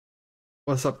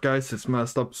What's up guys, it's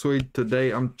Messed Up Sweet. Today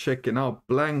I'm checking out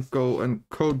Blanco and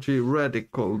Kojey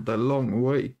Radical The Long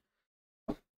Way.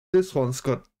 This one's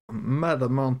got a mad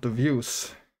amount of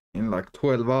views in like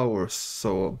 12 hours,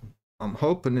 so I'm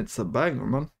hoping it's a banger,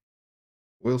 man.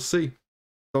 We'll see.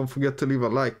 Don't forget to leave a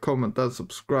like, comment and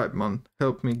subscribe, man.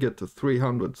 Help me get to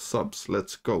 300 subs.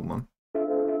 Let's go, man.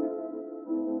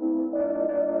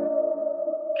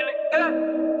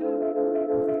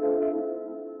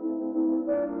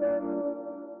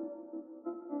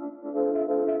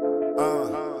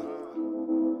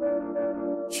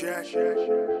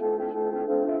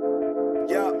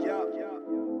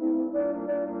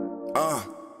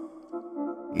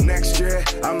 Next year,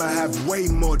 I'ma have way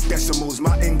more decimals.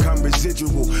 My income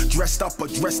residual. Dressed up or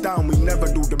dressed down, we never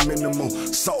do the minimal.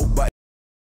 So, but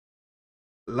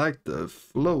like the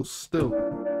flow still.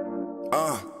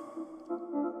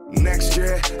 Next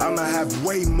year, I'ma have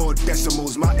way more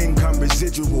decimals. My income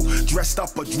residual. Dressed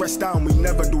up or dressed down, we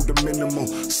never do the minimal.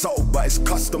 So, but it's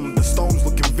custom. The stones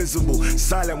look invisible.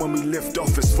 Silent when we lift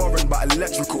off. It's foreign but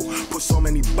electrical. Put so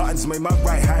many buttons, made my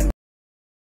right hand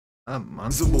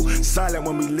visible. Silent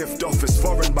when we lift off. It's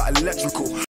foreign but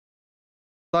electrical.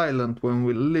 Silent when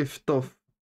we lift off.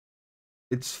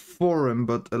 It's foreign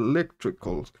but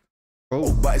electrical.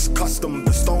 Oh, but it's custom,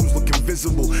 the stones look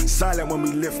invisible. Silent when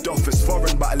we lift off, it's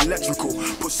foreign but electrical.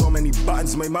 Put so many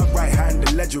buttons, made my right hand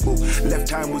illegible. Left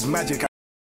hand was magic.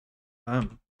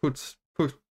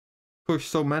 Push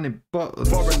so many buttons.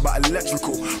 Foreign but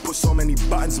electrical. Put so many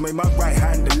buttons, made my right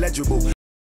hand illegible.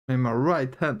 Made my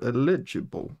right hand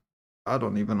illegible. I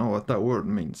don't even know what that word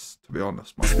means, to be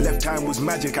honest, man. Left hand was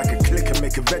magic, I could click and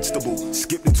make a vegetable.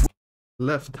 Skip the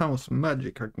Left hand was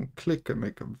magic, I can click and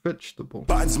make a vegetable.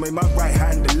 Buttons made my right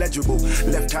hand illegible.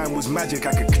 Left hand was magic,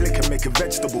 I could click and make a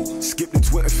vegetable. Skip the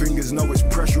Twitter fingers, know it's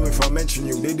pressure if I mention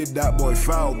you. They did that boy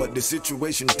foul, but the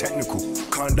situation technical.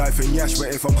 Can't die for Yash, but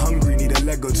if I'm hungry, need a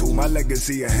leg or two. My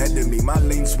legacy ahead of me, my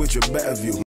lane switch a better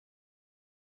view.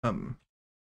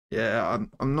 Yeah,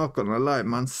 I'm not gonna lie,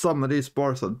 man. Some of these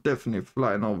bars are definitely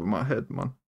flying over my head,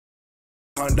 man.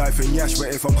 Can't die for Yash, but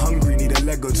if I'm hungry, need a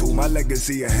leg or two. My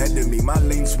legacy ahead of me, my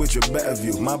lane switch a better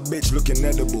view. My bitch looking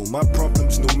edible, my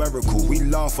problems numerical. We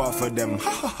laugh off of them, ha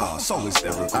ha ha, so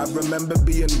hysterical. I remember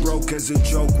being broke as a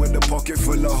joke, with a pocket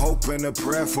full of hope and a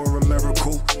prayer for a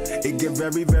miracle. It get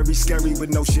very, very scary with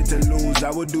no shit to lose.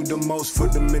 I would do the most for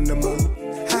the minimum.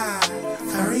 Hi,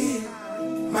 for real.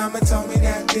 Mama told me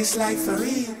that this life for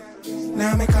real.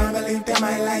 Now me can't believe that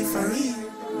my life for real.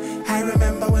 I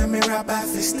remember when me rap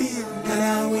off the steel. The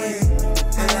long way,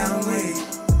 the long way,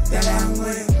 the long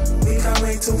way. We come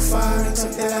way too far and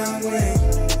took the long way.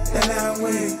 The long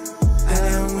way, the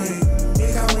long way.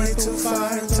 We come way too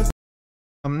far and took.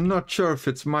 I'm not sure if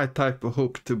it's my type of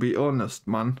hook, to be honest,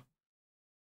 man.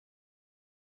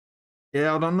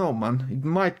 Yeah, I don't know, man. It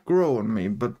might grow on me,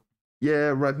 but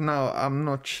yeah, right now I'm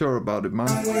not sure about it, man.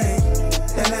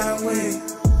 The long way,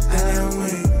 the long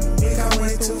way. We come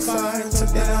way too far and took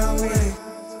the long way.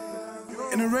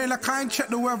 In the rain like I ain't check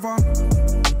the weather.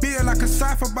 Beat it like a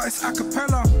cipher, but it's a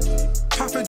cappella.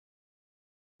 Half a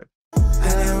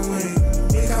long way.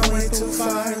 We come way too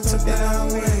far and took the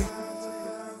long way.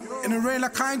 In the rain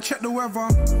like I ain't check the weather.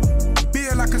 Beat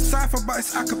it like a cipher, but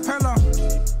it's a cappella.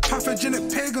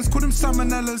 Pathogenic pagans, call them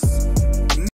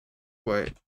salmonellas.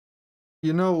 Wait.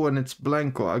 You know when it's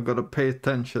Blanco, I gotta pay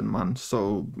attention, man.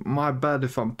 So, my bad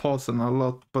if I'm pausing a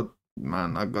lot, but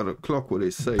man, I gotta clock what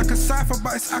they say. Like a cipher,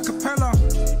 but it's a cappella.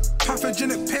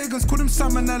 Pathogenic pagans, call them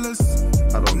salmonellas.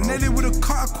 I don't know. Nelly with a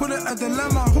cut, I call it a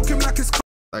dilemma. Hook him like it's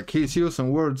like he's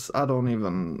using words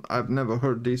I've never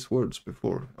heard these words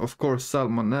before. Of course,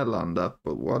 salmonella and that,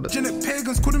 but what? Pathogenic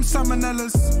pagans, call them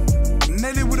salmonellas.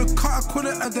 Nelly with a cut, I call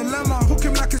it a dilemma. Hook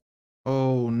him like it's.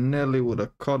 Oh, Nelly with a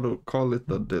cuddle, call it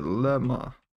a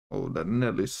dilemma. Oh, that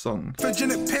Nelly song.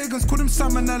 Pathogenic pagans, call them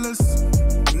salmonellas.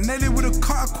 Nelly with a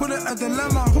cut, I call it a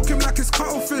dilemma. Hook him like it's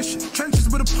cuttlefish. Trenches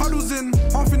with the puddles in.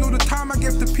 Halving all the time I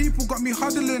gave the people, got me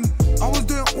huddling. I was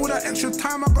doing all that extra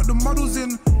time, I got the models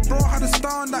in. Bro had a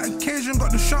star on that occasion,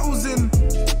 got the shuttles in.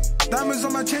 Diamonds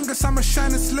on my chain, guess I'm a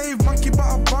shining slave. Monkey but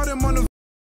I bought him on the.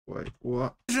 Wait,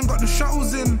 what? Got the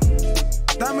shuttles in.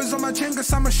 Diamonds on my chain,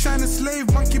 guess I'm a shining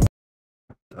slave. Monkey.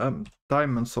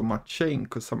 Diamonds on my chain,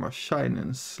 cause I'm a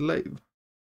shining slave.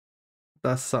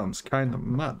 That sounds kind of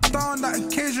mad. Star on that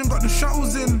occasion, got the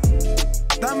shuttles in.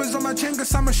 Diamonds on my chain,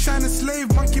 guess I'm a shining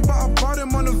slave. Monkey but I bought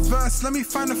him on a verse, let me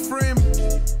find a frame.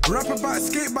 Rap about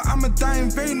escape, but I'm a dying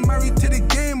vain. Married to the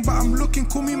game, but I'm looking,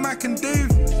 call me Mike and Dave.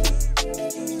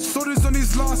 Saw this on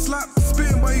his last lap,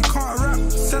 spitting but he can't rap.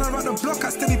 Sent her at the block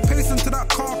at steady pace until that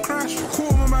car crash.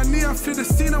 Caught him on my knee, I flew the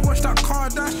scene, I watched that car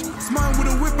dash. Smile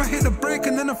with a whip, I hit the brake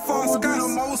and then a fast gas. The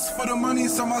most for the money,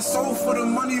 so my soul for the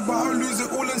money, but I'll lose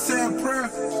it all and say a prayer.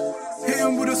 Hit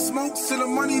him with the smoke, till the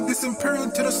money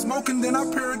disappearing to the smoke, and then I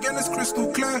appear again, it's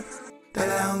crystal clear. The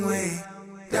long way,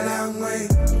 the long way.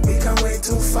 We come way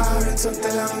too far and took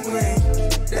the long way.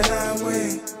 The long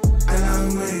way, the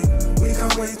long way. We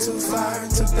come way too far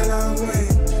and took the long way.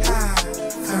 Ah,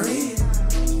 for real.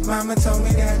 Mama told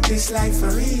me that this life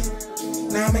for real.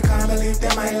 Now me can't believe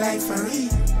that my life for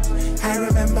real. I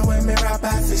remember when me rap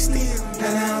off the steel. The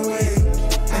long way,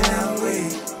 the long way,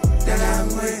 the long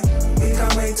way. We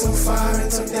come way too far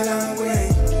and took the long way.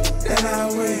 The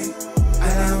long way, the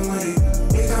long way.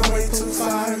 We come way too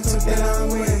far and took the long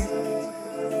way.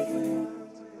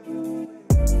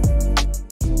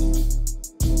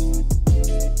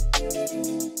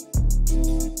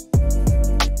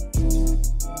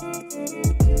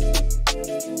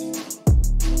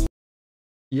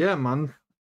 Yeah, man.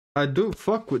 I do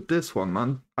fuck with this one,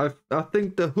 man. I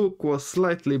think the hook was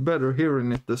slightly better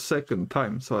hearing it the second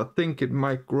time, so I think it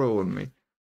might grow on me.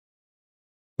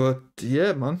 But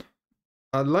yeah, man.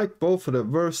 I like both of the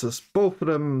verses. Both of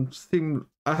them seem...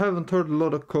 I haven't heard a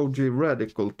lot of Kojey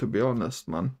Radical, to be honest,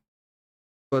 man.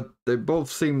 But they both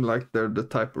seem like they're the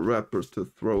type of rappers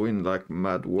to throw in like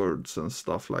mad words and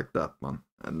stuff like that, man.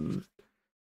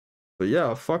 But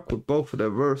yeah, I fuck with both of the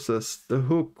verses. The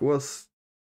hook was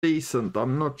decent,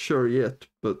 I'm not sure yet,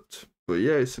 but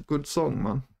yeah, it's a good song,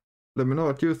 man. Let me know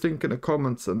what you think in the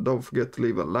comments, and don't forget to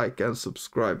leave a like and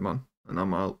subscribe, man. And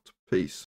I'm out. Peace.